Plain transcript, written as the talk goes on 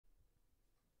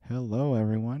Hello,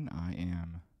 everyone. I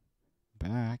am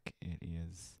back. It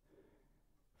is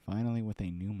finally with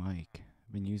a new mic.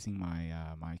 I've been using my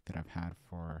mic that I've had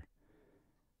for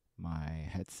my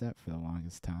headset for the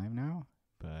longest time now,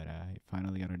 but I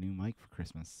finally got a new mic for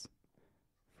Christmas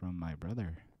from my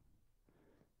brother.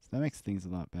 So that makes things a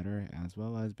lot better, as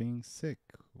well as being sick,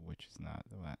 which is not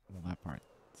that part.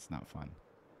 It's not fun.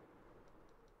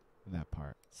 That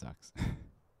part sucks.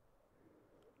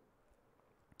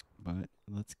 But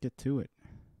let's get to it.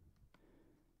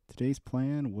 Today's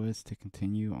plan was to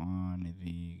continue on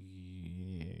the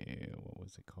what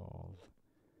was it called?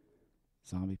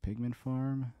 Zombie Pigman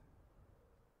Farm.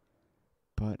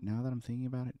 But now that I'm thinking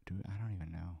about it, I don't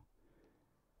even know.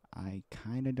 I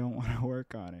kind of don't want to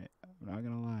work on it. I'm not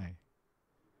gonna lie.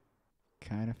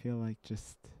 Kind of feel like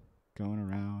just going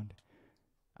around.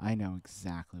 I know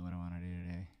exactly what I want to do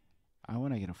today. I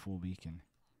want to get a full beacon.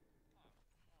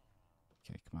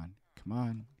 Okay, come on, come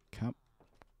on, come.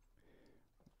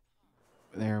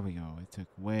 There we go. It took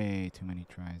way too many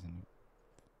tries and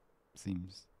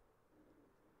seems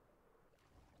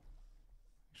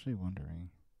actually wondering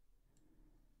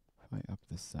if I up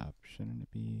this up, shouldn't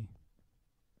it be?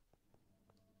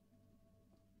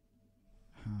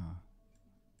 Huh.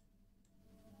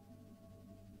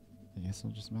 I guess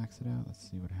I'll just max it out. Let's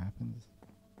see what happens.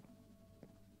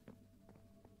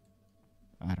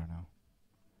 I don't know.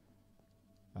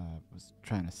 Was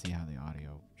trying to see how the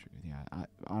audio. Yeah,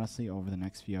 honestly, over the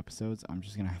next few episodes, I'm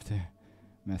just gonna have to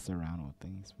mess around with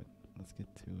things. But let's get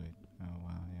to it. Oh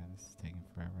wow, yeah, this is taking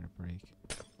forever to break.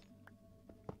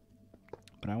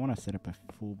 But I want to set up a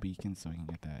full beacon so I can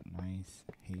get that nice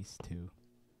haste too.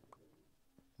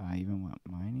 I even want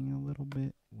mining a little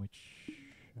bit, which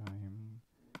I'm.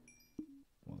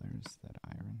 Well, there's that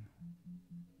iron.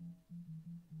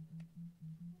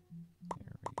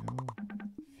 There we go.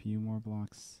 A few more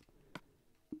blocks.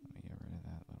 Let me get rid of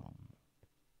that little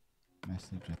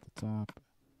message at the top.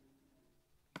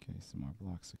 Okay, some more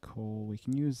blocks of coal. We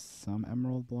can use some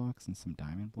emerald blocks and some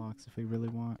diamond blocks if we really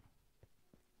want.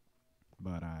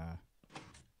 But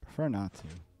prefer not to.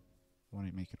 I want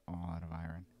to make it all out of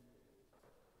iron.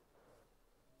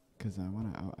 Because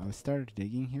I started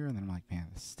digging here and then I'm like,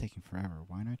 man, this is taking forever.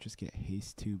 Why not just get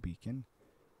haste 2 beacon?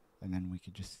 And then we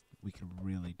could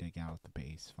really dig out the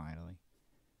base finally.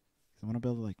 Because I want to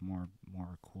build like more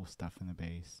cool stuff in the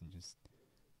base and just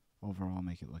overall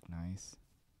make it look nice.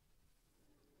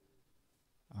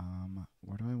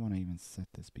 Where do I want to even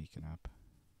set this beacon up?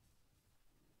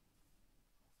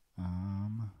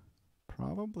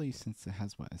 Probably since it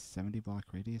has what, a 70 block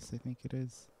radius, I think it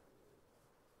is.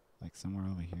 Like somewhere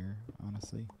over here,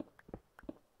 honestly.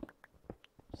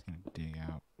 Just gonna dig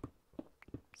out,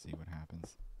 see what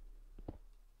happens.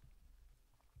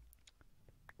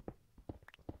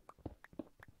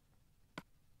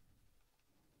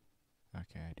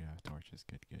 Okay, I do have torches.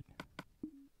 Good, good.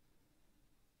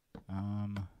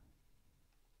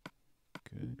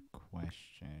 Good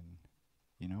question.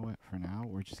 You know what? For now,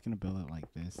 we're just gonna build it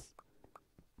like this.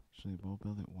 Actually, we'll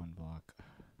build it 1 block.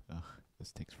 Ugh,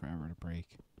 this takes forever to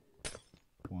break.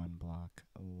 1 block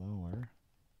lower.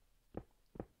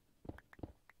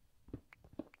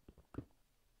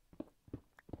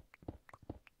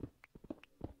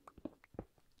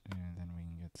 And then we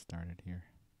can get started here.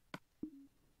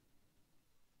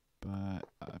 But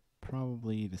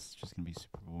probably this is just going to be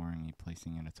super boring,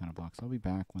 placing in a ton of blocks. I'll be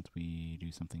back once we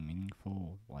do something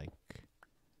meaningful, like,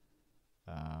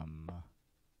 I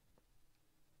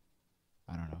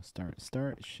don't know, start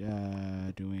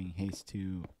doing haste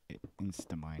 2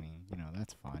 insta mining. You know,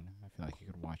 that's fun. I feel like you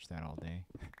could watch that all day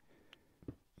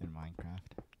in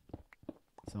Minecraft.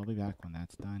 So I'll be back when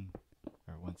that's done,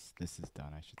 or once this is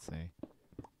done, I should say.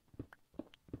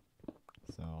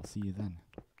 So I'll see you then.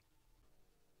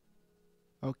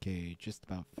 Okay, just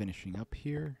about finishing up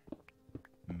here.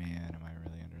 Man, am I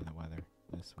really under the weather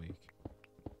this week.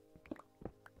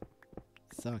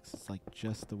 Sucks. It's like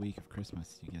just the week of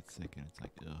Christmas you get sick and it's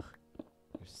like, ugh,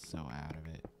 you're so out of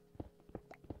it.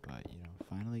 But, you know,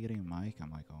 finally getting a mic,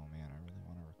 I'm like, oh man, I really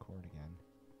want to record again.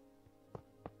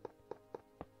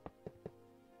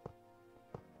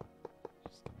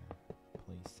 Just gonna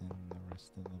place in the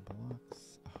rest of the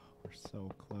blocks. Oh, we're so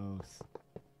close.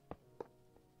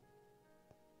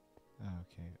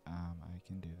 Okay, I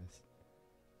can do this.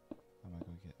 I'm gonna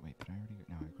go get, wait, did I already,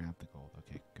 no, I grabbed the gold.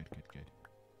 Okay, good, good, good.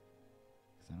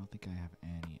 Because I don't think I have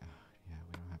any, yeah,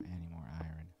 we don't have any more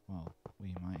iron. Well,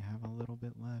 we might have a little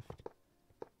bit left.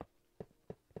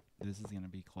 This is gonna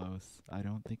be close. I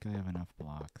don't think I have enough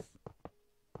blocks.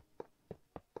 I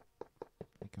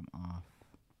think I'm off.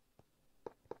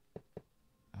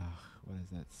 Ugh, what is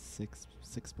that, six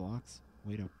blocks?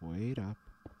 Wait up, wait up.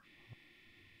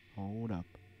 Hold up.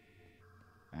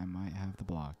 I might have the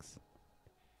blocks.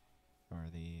 Or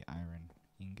the iron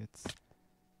ingots.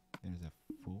 There's a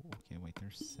full... Okay, wait,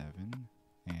 there's 7.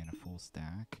 And a full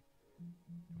stack.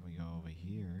 If we go over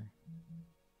here...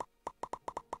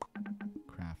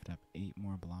 Craft up 8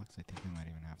 more blocks. I think we might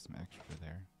even have some extra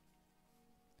there.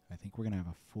 I think we're going to have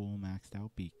a full maxed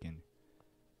out beacon.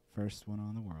 First one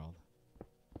on the world.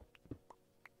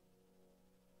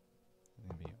 It's going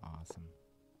to be awesome.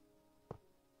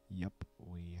 Yep,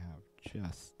 we have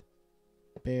just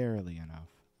barely enough.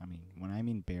 I mean, when I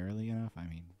mean barely enough, I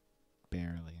mean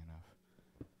barely enough.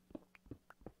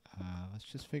 Let's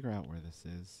just figure out where this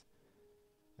is.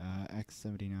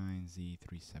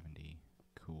 X79Z370.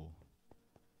 Cool.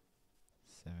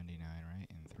 79, right?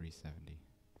 And 370.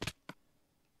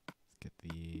 Let's get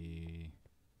the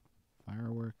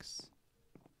fireworks.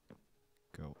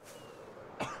 Go.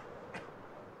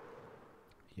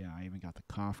 Yeah, I even got the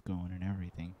cough going and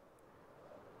everything.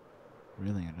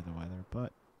 Really under the weather,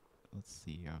 but let's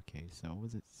see. Okay, so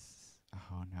was it...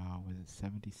 Oh no, was it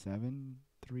 77?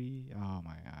 3? Oh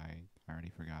my, I already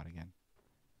forgot again.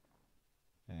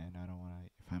 And I don't want to...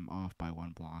 If I'm off by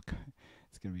 1 block,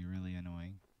 it's going to be really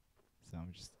annoying. So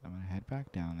I'm going to head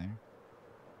back down there.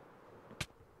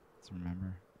 Let's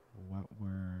remember what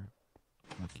we're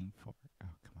looking for.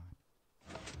 Oh, come on.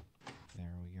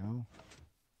 There we go.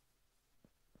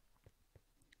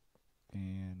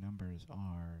 And numbers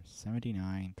are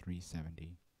 79,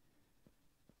 370.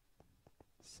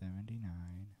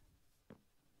 79,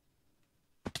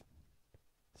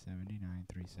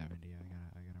 370.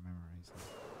 I gotta memorize that.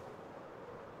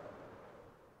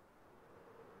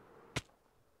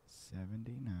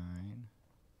 79.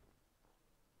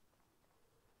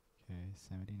 Okay,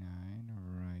 79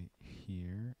 right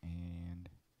here and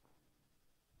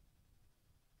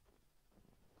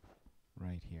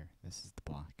right here. This is the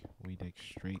block. We dig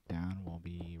straight down. We'll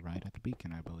be right at the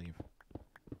beacon, I believe.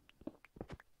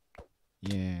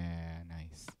 Yeah,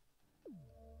 nice.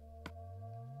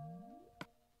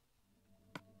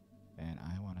 And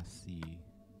I want to see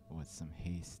what some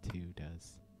haste 2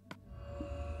 does.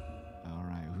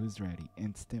 Alright, who's ready?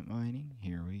 Instant mining?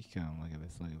 Here we come. Look at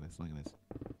this, look at this, look at this.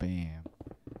 Bam.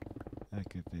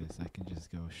 Look at this. I can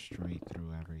just go straight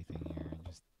through everything here and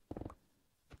just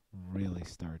really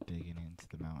start digging into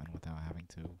the mountain without having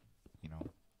to, you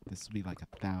know, this will be like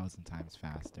 1,000 times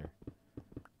faster.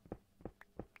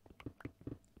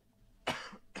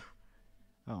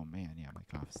 Oh man, yeah, my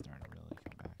cough's starting to really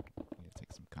come back. I need to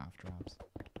take some cough drops.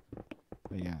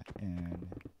 But yeah,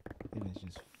 and it is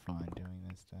just fun doing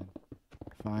this then.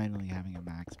 Finally having a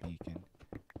max beacon.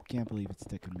 Can't believe it's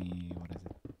taken me, what is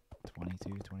it,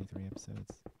 22, 23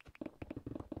 episodes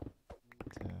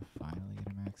to finally get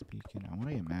a max beacon. I want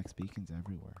to get max beacons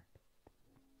everywhere,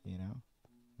 you know?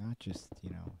 Not just, you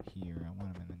know, here. I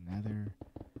want them in the nether.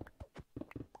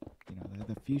 You know,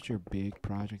 the future big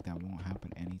project that won't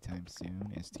happen anytime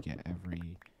soon is to get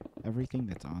everything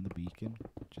that's on the beacon,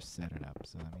 just set it up.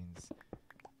 So that means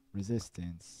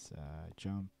resistance,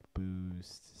 jump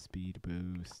boost, speed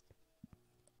boost,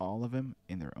 all of them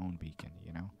in their own beacon,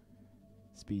 you know?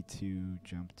 Speed 2,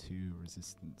 jump 2,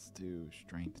 resistance 2,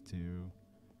 strength 2,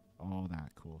 all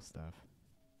that cool stuff.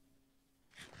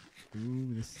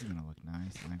 Ooh, this is gonna look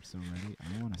nice. I'm so ready.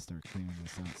 I want to start cleaning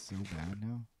this out so bad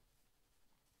now.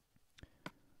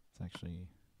 Let's actually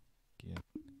get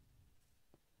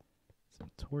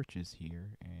some torches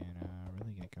here and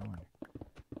really get going.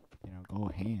 You know, go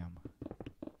ham.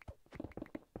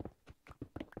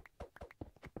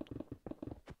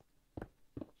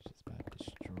 Just about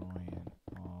destroying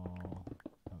all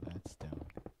of that stone.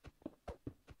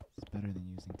 It's better than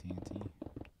using TNT. I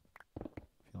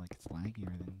feel like it's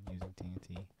laggier than using TNT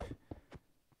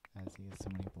as you get so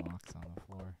many blocks on the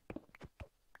floor.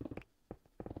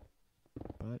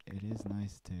 But it is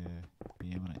nice to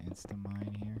be able to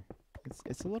insta-mine here.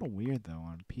 It's a little weird though.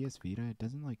 On PS Vita, it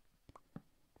doesn't like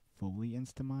fully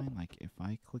insta-mine. Like if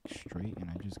I click straight and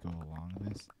I just go along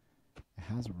this, it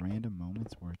has random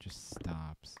moments where it just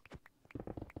stops.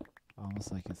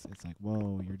 Almost like it's like,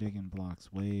 whoa, you're digging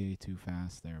blocks way too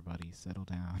fast there, buddy. Settle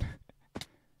down.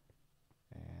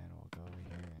 And we'll go over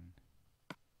here and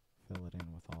fill it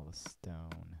in with all the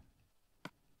stone.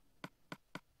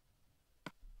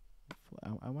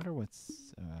 I wonder what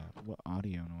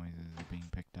audio noises are being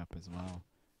picked up as well.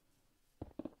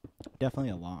 Definitely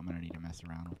a lot I'm gonna need to mess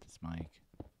around with this mic.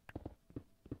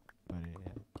 But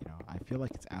you know, I feel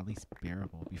like it's at least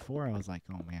bearable. Before I was like,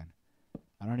 oh man,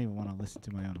 I don't even want to listen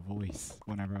to my own voice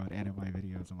whenever I would edit my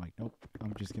videos. I'm like, nope,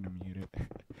 I'm just gonna mute it.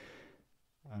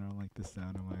 I don't like the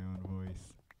sound of my own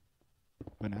voice.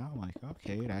 But now I'm like,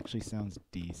 okay, it actually sounds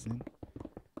decent.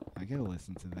 I gotta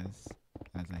listen to this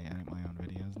as I edit my own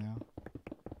videos now.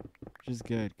 Which is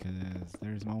good, because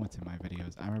there's moments in my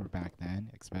videos, I remember back then,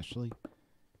 especially,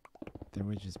 there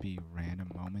would just be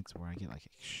random moments where I get like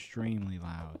extremely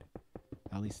loud.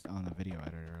 At least on the video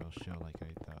editor, it'll show like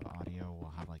the audio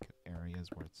will have like areas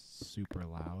where it's super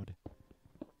loud.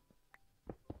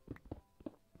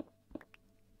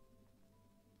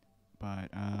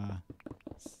 But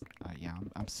yeah,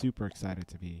 I'm super excited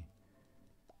to be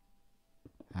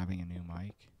having a new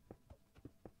mic.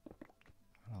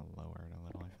 I'm gonna lower it a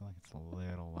little. I feel like it's a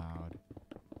little loud.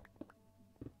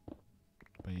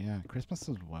 But yeah, Christmas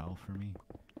was well for me,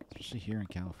 especially here in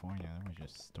California. There was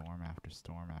just storm after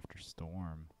storm after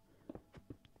storm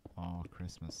all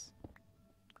Christmas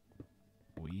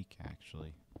week,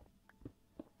 actually.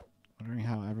 Wondering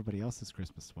how everybody else's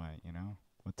Christmas went, you know?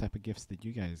 What type of gifts did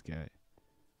you guys get?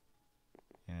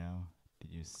 You know?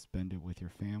 Did you spend it with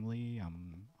your family?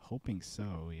 I'm hoping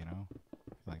so, you know?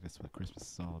 I feel like that's what Christmas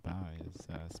is all about, is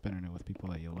spending it with people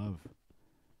that you love.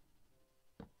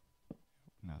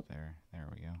 Not there. There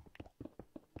we go.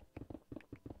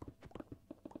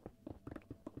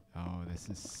 Oh, this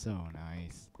is so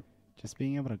nice. Just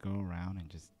being able to go around and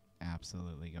just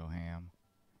absolutely go ham.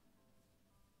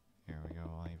 Here we go.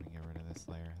 I'll even get rid of this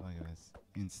layer. Look at this.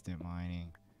 Instant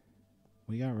mining.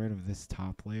 We got rid of this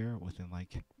top layer within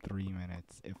like 3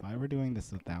 minutes. If I were doing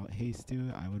this without haste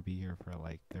to, I would be here for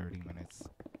like 30 minutes.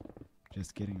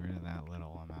 Just getting rid of that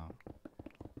little amount.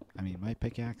 I mean, my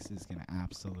pickaxe is going to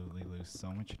absolutely lose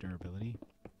so much durability.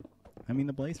 I mean,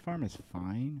 the blaze farm is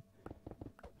fine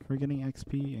for getting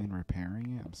XP and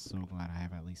repairing it. I'm so glad I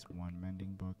have at least one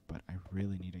mending book, but I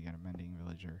really need to get a mending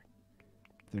villager.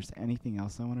 If there's anything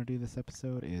else I want to do this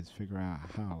episode is figure out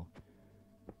how.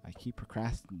 I keep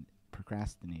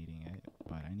procrastinating it,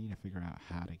 but I need to figure out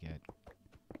how to get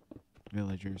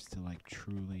villagers to like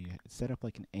truly set up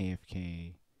like an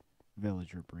AFK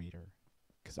villager breeder.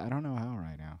 Because I don't know how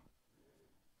right now.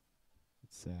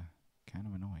 It's kind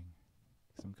of annoying.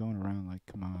 Because I'm going around like,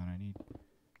 come on, I need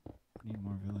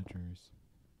more villagers.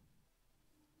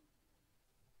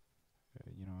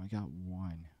 You know, I got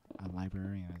one. A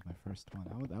librarian as my first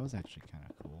one. That was actually kind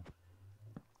of cool.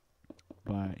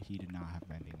 But he did not have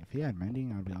mending. If he had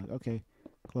mending, I'd be like, okay,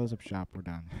 close up shop, we're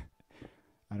done.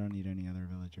 I don't need any other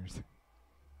villagers.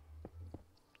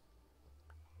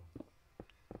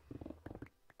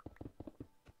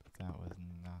 But that was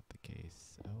not the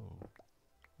case. Oh,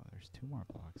 well, there's 2 more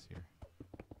blocks here.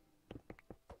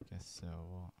 Guess so.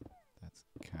 Well, that's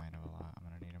kind of a lot. I'm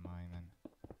gonna need a mine then.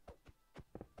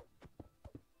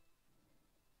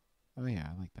 Oh yeah,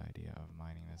 I like the idea of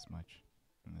mining this much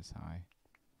and this high.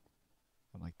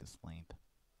 I like this length.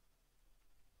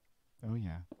 Oh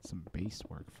yeah, some base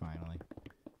work finally.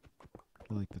 I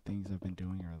feel like the things I've been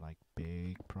doing are like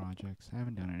big projects. I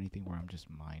haven't done anything where I'm just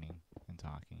mining and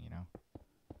talking, you know?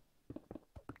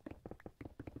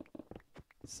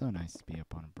 It's so nice to be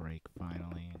up on a break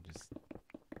finally and just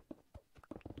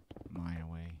mine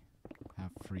away.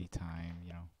 Have free time,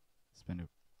 you know? Spend it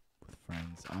with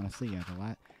friends. Honestly, yeah,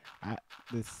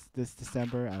 this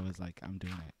December I was like, I'm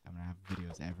doing it. I'm gonna have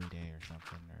videos every day or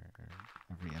something, or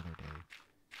every other day.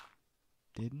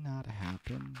 Did not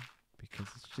happen because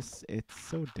it's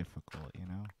so difficult, you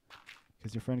know?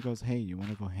 Because your friend goes, hey, you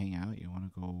want to go hang out? You want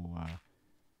to go,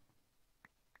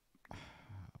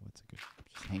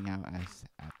 just hang out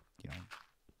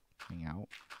hang out.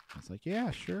 It's like,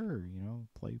 yeah, sure, you know,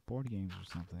 play board games or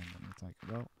something. And it's like,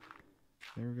 well,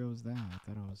 there goes that. I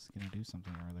thought I was going to do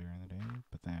something earlier in the day,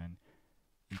 but then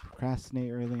you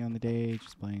procrastinate early on the day,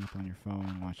 just playing up on your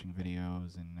phone, watching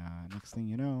videos, and next thing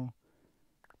you know,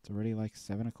 it's already like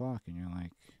 7 o'clock, and you're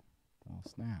like, well,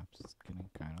 snaps, it's getting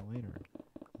kind of later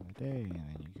in the day, and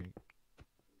then you get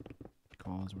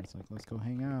calls where it's like, let's go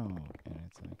hang out, and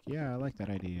it's like, yeah, I like that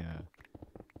idea.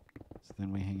 So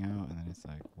then we hang out, and then it's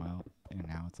like, well, and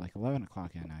now it's like 11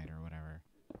 o'clock at night or whatever.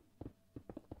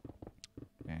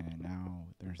 And now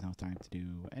there's no time to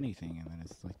do anything, and then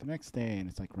it's like the next day, and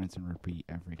it's like rinse and repeat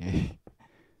every day.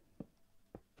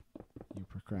 You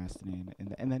procrastinate,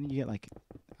 and then you get like,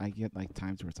 I get like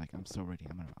times where it's like, I'm so ready,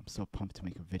 I'm so pumped to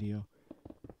make a video.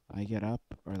 I get up,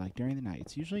 or like during the night,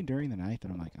 it's usually during the night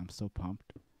that I'm like, I'm so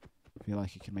pumped, feel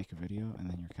like you can make a video, and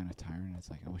then you're kind of tired, and it's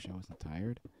like, I wish I wasn't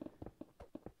tired,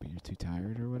 but you're too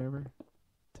tired or whatever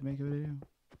to make a video.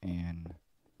 And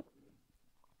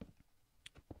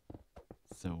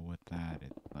so with that,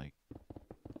 it like,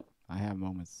 I have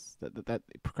moments that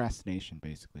procrastination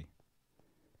basically.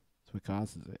 That's what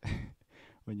causes it.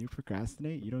 When you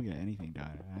procrastinate, you don't get anything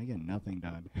done. I get nothing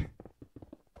done.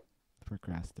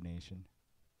 Procrastination.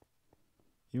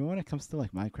 Even when it comes to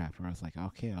like Minecraft, where I was like,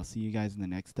 okay, I'll see you guys in the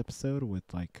next episode with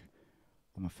like,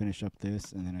 I'm gonna finish up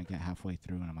this, and then I get halfway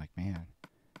through, and I'm like, man,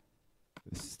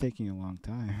 this is taking a long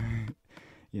time.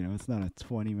 You know, it's not a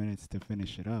 20 minutes to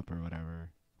finish it up or whatever.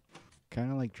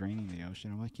 Kind of like draining the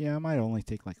ocean. I'm like, yeah, it might only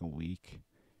take like a week.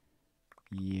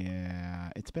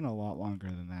 Yeah, it's been a lot longer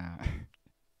than that.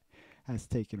 Has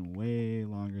taken way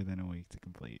longer than a week to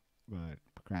complete, but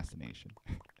procrastination.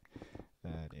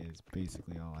 That is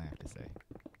basically all I have to say.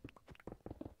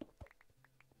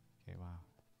 Okay, wow.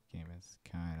 Game is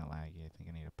kind of laggy. I think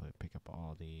I need to pick up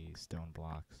all the stone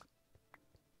blocks.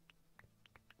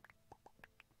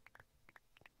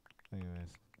 Look at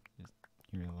this. Just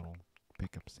hear a little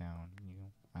pickup sound. You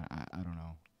know, I don't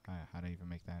know how to even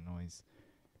make that noise.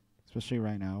 Especially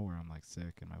right now where I'm like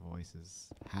sick and my voice is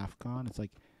half gone. It's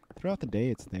like throughout the day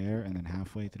it's there, and then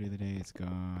halfway through the day it's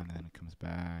gone, and then it comes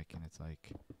back, and it's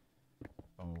like,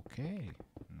 okay,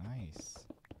 nice.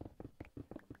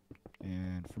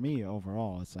 And for me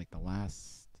overall, it's like the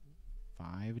last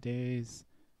 5 days,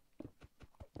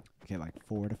 okay, like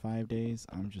 4 to 5 days,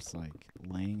 I'm just like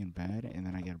laying in bed, and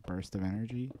then I get a burst of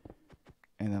energy,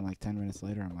 and then like 10 minutes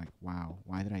later, I'm like, wow,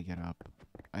 why did I get up?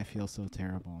 I feel so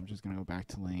terrible. I'm just gonna go back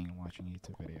to laying and watching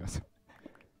YouTube videos.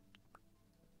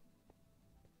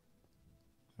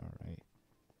 Alright.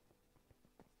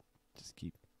 Just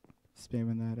keep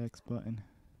spamming that X button.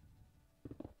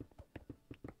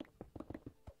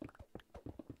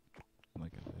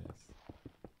 Look at this.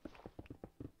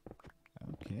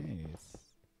 Okay, it's...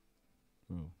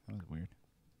 Ooh, that was weird.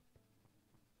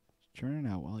 Turning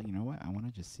out, well, you know what? I want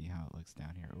to just see how it looks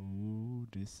down here. Ooh,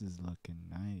 this is looking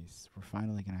nice. We're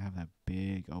finally going to have that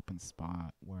big open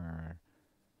spot where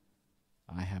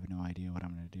I have no idea what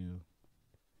I'm going to do.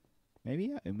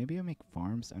 Maybe I'll make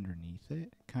farms underneath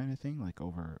it, kind of thing, like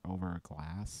over a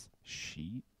glass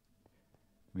sheet.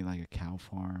 Maybe like a cow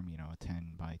farm, you know, a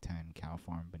 10 by 10 cow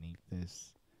farm beneath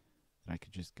this that I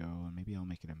could just go, and maybe I'll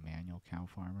make it a manual cow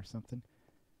farm or something.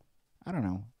 I don't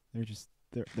know.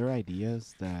 They're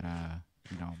ideas that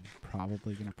you know, I'm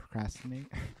probably gonna procrastinate.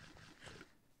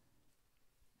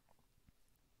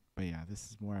 But yeah,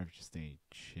 this is more of just a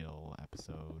chill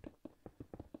episode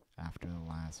after the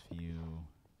last few,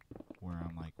 where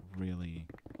I'm like really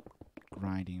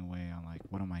grinding away on like,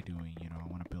 what am I doing? You know, I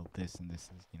want to build this, and this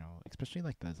is, you know, especially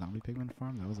like the zombie pigman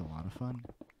farm. That was a lot of fun.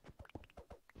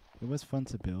 It was fun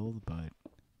to build, but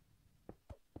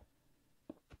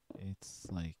it's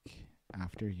like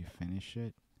after you finish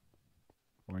it,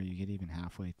 or you get even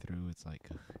halfway through, it's like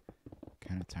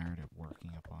kind of tired of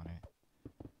working up on it.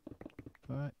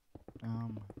 But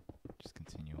just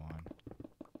continue on.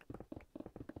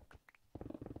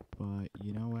 But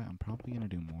you know what? I'm probably gonna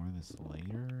do more of this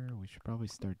later. We should probably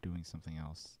start doing something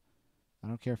else. I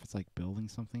don't care if it's like building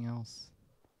something else.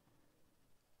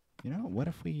 You know, what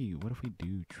if we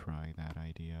do try that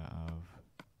idea of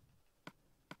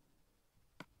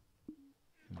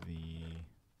the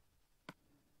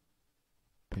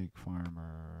pig farm,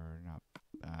 or not,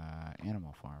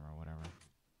 animal farm or whatever.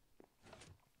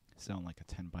 Selling like a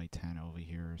 10 by 10 over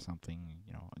here or something,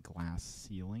 you know, a glass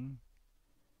ceiling,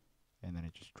 and then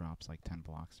it just drops like 10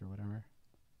 blocks or whatever.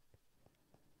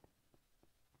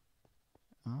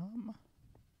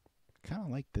 Kind of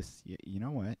like this. You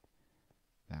know what?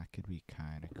 That could be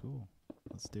kind of cool.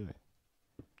 Let's do it.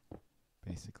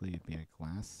 Basically, it'd be a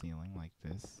glass ceiling like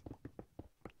this.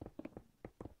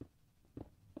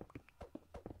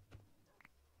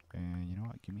 And you know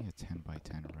what? Give me a 10 by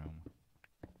 10 room.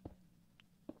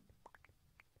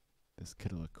 This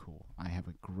could look cool. I have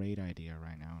a great idea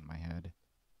right now in my head.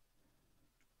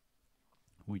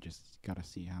 We just gotta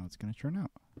see how it's gonna turn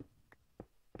out.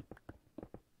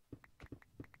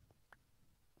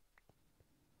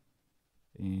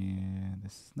 And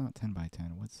this is not 10 by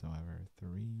 10 whatsoever.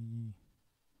 3,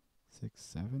 6,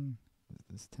 7. Is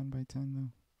this 10 by 10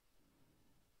 though?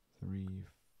 3,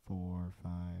 4,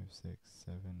 5, 6,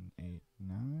 7, 8,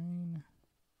 9.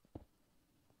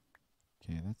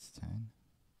 Okay, that's 10.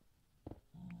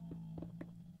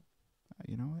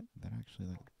 You know what? That actually,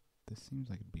 like, this seems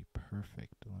like it'd be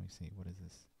perfect. Let me see. What is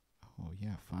this? Oh,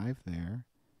 yeah, 5 there.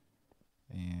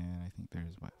 And I think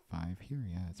there's, what, 5 here?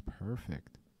 Yeah, it's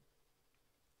perfect.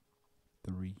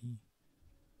 3,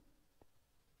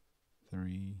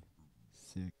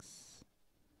 6.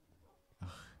 Ugh,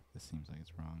 this seems like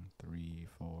it's wrong. 3,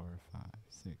 4, 5,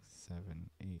 6, 7,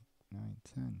 8, 9,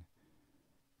 10.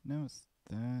 No,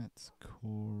 that's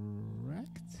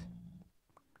correct.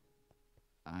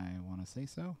 I want to say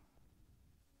so.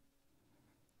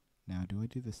 Now, do I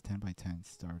do this 10 by 10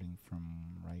 starting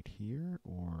from right here,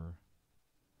 or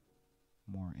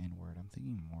more inward? I'm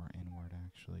thinking more inward,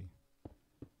 actually.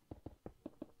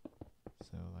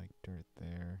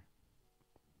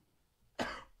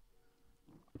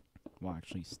 well,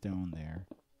 actually stone there.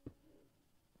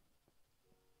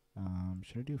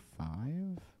 Should I do 5?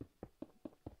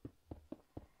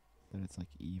 That it's like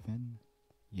even?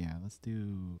 Yeah, let's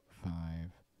do 5.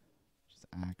 Which is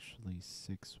actually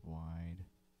 6 wide.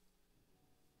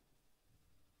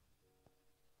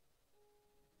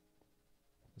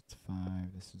 It's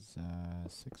 5. This is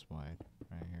 6 wide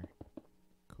right here.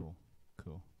 Cool.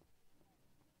 Cool.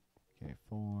 Okay,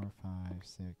 4, 5,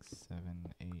 6,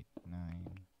 7, 8, 9,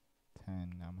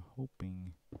 10. I'm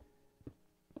hoping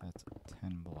that's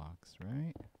 10 blocks,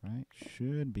 right? Right?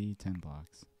 Should be 10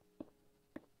 blocks.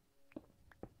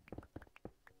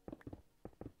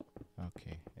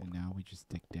 Okay, and now we just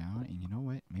dig down, and you know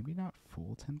what? Maybe not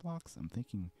full 10 blocks. I'm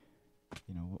thinking,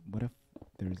 you know, what if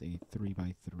there's a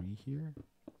 3x3 here?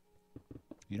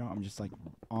 You know, I'm just like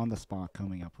on the spot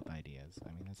coming up with ideas.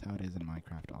 I mean, that's how it is in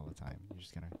Minecraft all the time. You're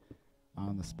just gonna,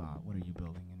 on the spot, what are you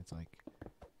building? And it's like,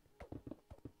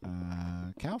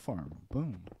 cow farm.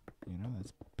 Boom. You know,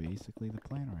 that's basically the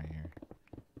plan right here.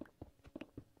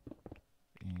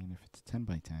 And if it's 10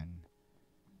 by 10,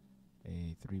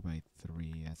 a 3 by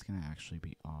 3, that's gonna actually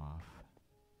be off.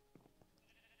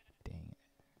 Dang it.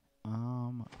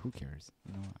 Who cares?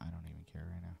 You know what? I don't even care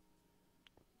right now.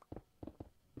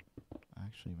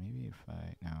 Actually, maybe if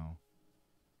I, no.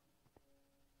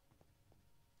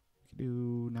 We could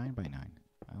do 9 by 9.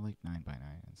 I like 9 by 9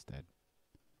 instead.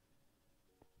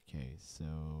 Okay,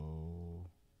 so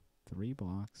 3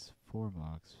 blocks, 4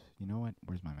 blocks. You know what?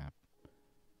 Where's my map?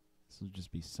 This will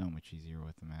just be so much easier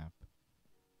with the map.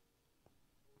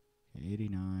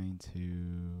 89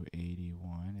 to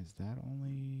 81. Is that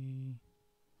only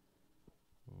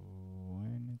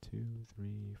 1, 2,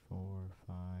 3, 4,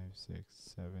 5, 6,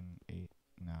 7, 8,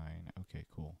 9? Okay,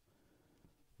 cool.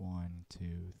 1,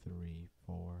 2, 3,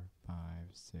 4, 5,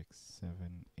 6,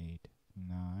 7, 8,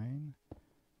 9.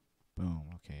 Boom.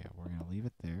 Okay, we're gonna leave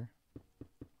it there.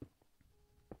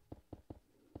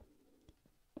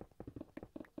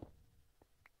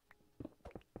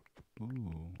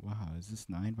 Ooh, wow, is this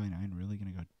 9 by 9 really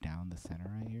going to go down the center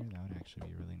right here? That would actually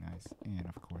be really nice. And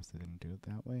of course they didn't do it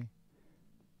that way.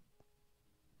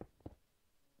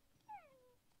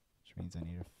 Which means I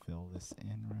need to fill this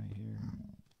in right here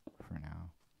for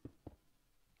now.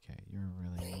 Okay, you're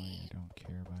really annoying. I don't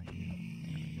care about you.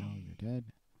 There we go, you're dead.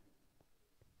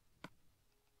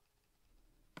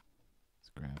 Let's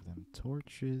grab them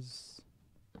torches.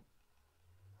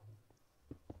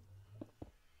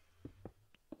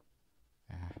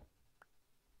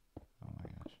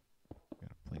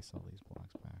 All these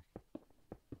blocks back.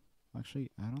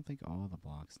 Actually, I don't think all of the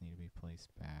blocks need to be placed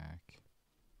back.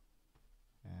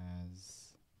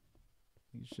 As I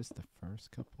think it's just the first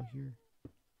couple here.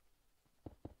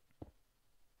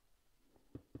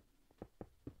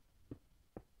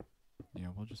 Yeah,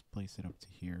 we'll just place it up to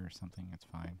here or something. It's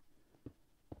fine.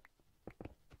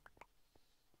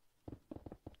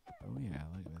 Oh yeah,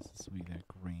 look at this. This will be the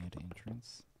grand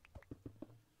entrance.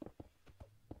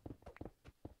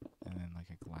 And then like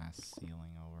a glass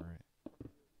ceiling over it.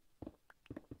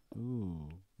 Ooh,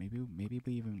 maybe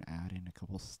we even add in a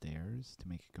couple stairs to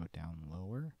make it go down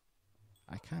lower.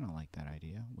 I kind of like that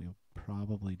idea. We'll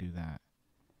probably do that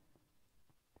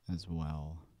as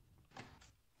well.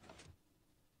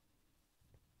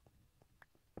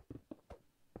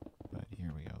 But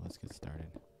here we go. Let's get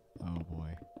started. Oh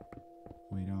boy.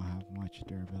 We don't have much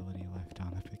durability left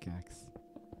on the pickaxe.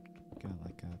 Got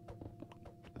like a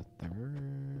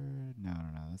third? No,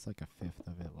 that's like a fifth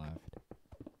of it left.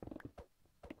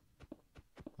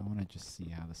 I want to just see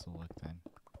how this will look then.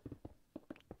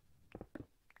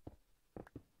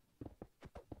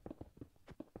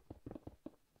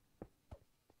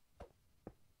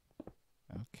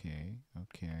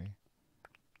 Okay.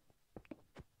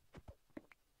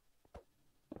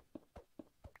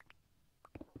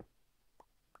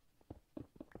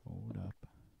 Hold up.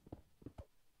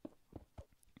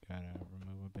 Gotta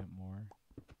remove a bit more.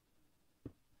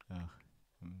 Ugh,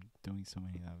 I'm doing so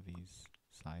many of these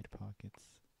side pockets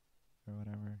or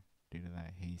whatever due to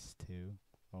that haste too,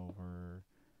 over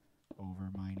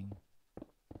mining.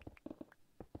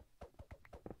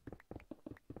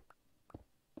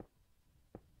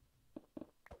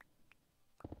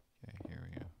 Okay, here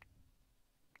we go.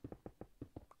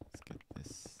 Let's get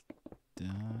this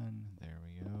done. There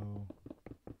we go.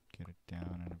 Get it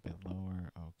down and a bit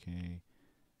lower. Okay.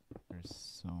 There's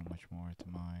so much more to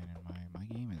mine, and my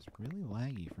game is really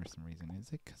laggy for some reason.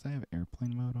 Is it because I have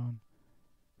airplane mode on?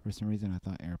 For some reason I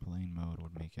thought airplane mode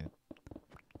would make it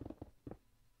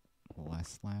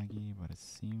less laggy, but it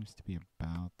seems to be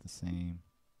about the same,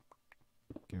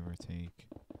 give or take.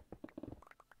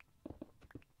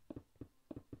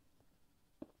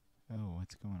 Oh,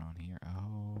 what's going on here?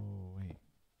 Oh, wait.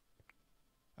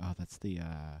 Oh, that's the,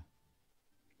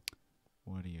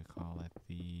 what do you call it?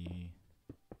 The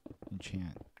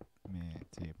enchantment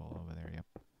table over there, yep.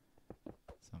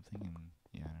 Something in,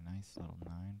 yeah, a nice little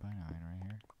 9x9 right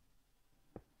here.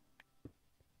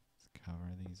 Let's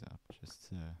cover these up just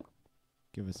to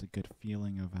give us a good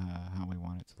feeling of how we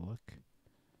want it to look.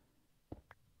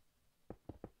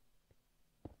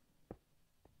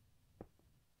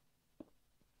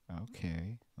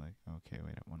 Okay, like, okay,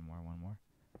 wait, one more.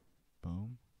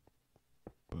 Boom,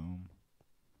 boom,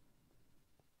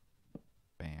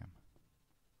 bam.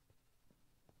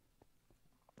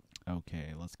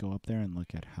 Okay, let's go up there and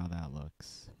look at how that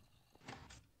looks.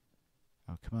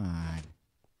 Oh, come on.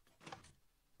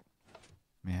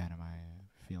 Man, am I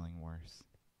feeling worse.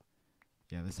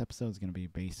 Yeah, this episode is going to be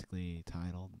basically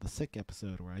titled The Sick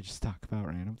Episode, where I just talk about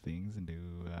random things and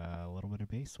do a little bit of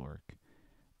base work.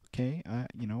 Okay,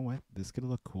 you know what? This could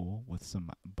look cool with some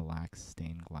black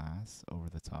stained glass over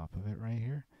the top of it right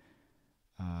here.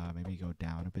 Maybe go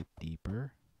down a bit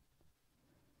deeper.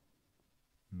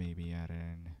 Maybe add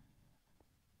in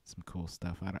some cool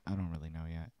stuff. I don't really know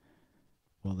yet.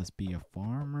 Will this be a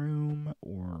farm room,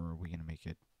 or are we going to make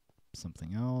it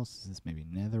something else? Is this maybe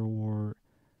nether wart?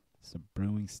 Some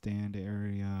brewing stand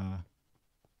area?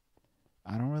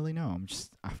 I don't really know. I'm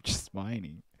just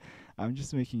mining. I'm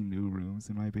just making new rooms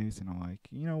in my base, and I'm like,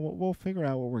 we'll figure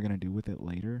out what we're gonna do with it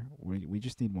later. We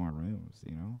just need more rooms,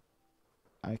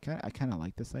 I kind of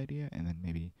like this idea, and then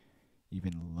maybe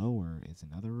even lower is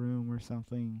another room or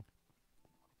something,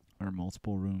 or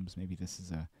multiple rooms. Maybe this is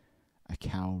a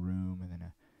cow room, and then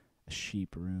a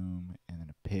sheep room, and then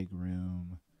a pig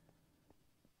room,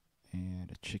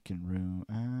 and a chicken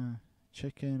room.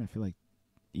 Chicken. I feel like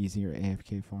easier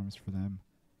AFK farms for them.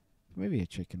 Maybe a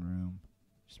chicken room.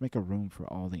 Just make a room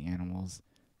for all the animals.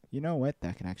 You know what?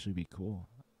 That could actually be cool.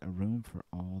 A room for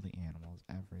all the animals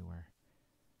everywhere.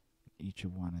 Each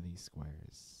of one of these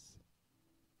squares.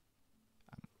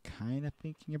 I'm kind of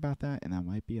thinking about that, and that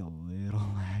might be a little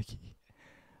laggy.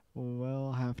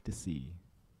 We'll have to see.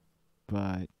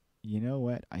 But you know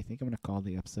what? I think I'm going to call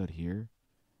the episode here.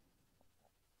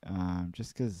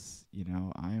 Just because,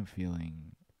 I am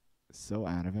feeling so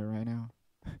out of it right now.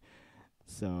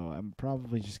 So I'm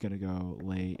probably just going to go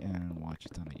lay and watch a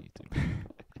ton of YouTube.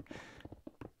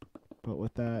 But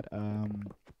with that,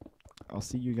 I'll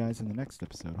see you guys in the next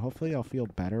episode. Hopefully I'll feel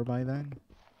better by then,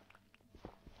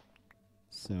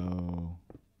 so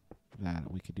that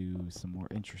we could do some more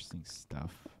interesting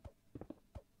stuff.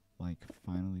 Like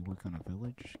finally work on a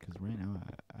village, because right now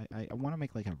I want to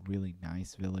make like a really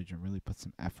nice village and really put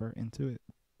some effort into it.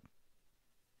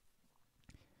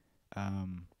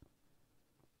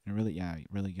 And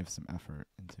really give some effort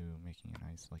into making a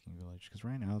nice looking village. Because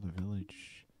right now the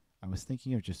village, I was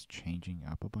thinking of just changing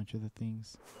up a bunch of the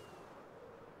things.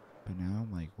 But now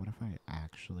I'm like, what if I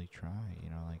actually try?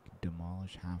 Like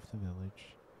demolish half the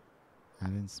village,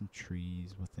 add in some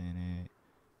trees within it,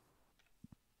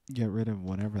 get rid of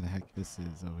whatever the heck this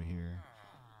is over here.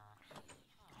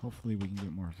 Hopefully we can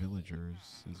get more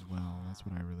villagers as well. That's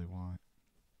what I really want.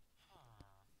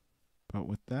 But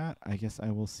with that, I guess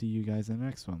I will see you guys in the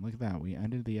next one. Look at that. We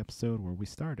ended the episode where we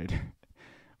started,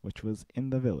 which was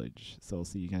in the village. So I'll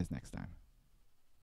see you guys next time.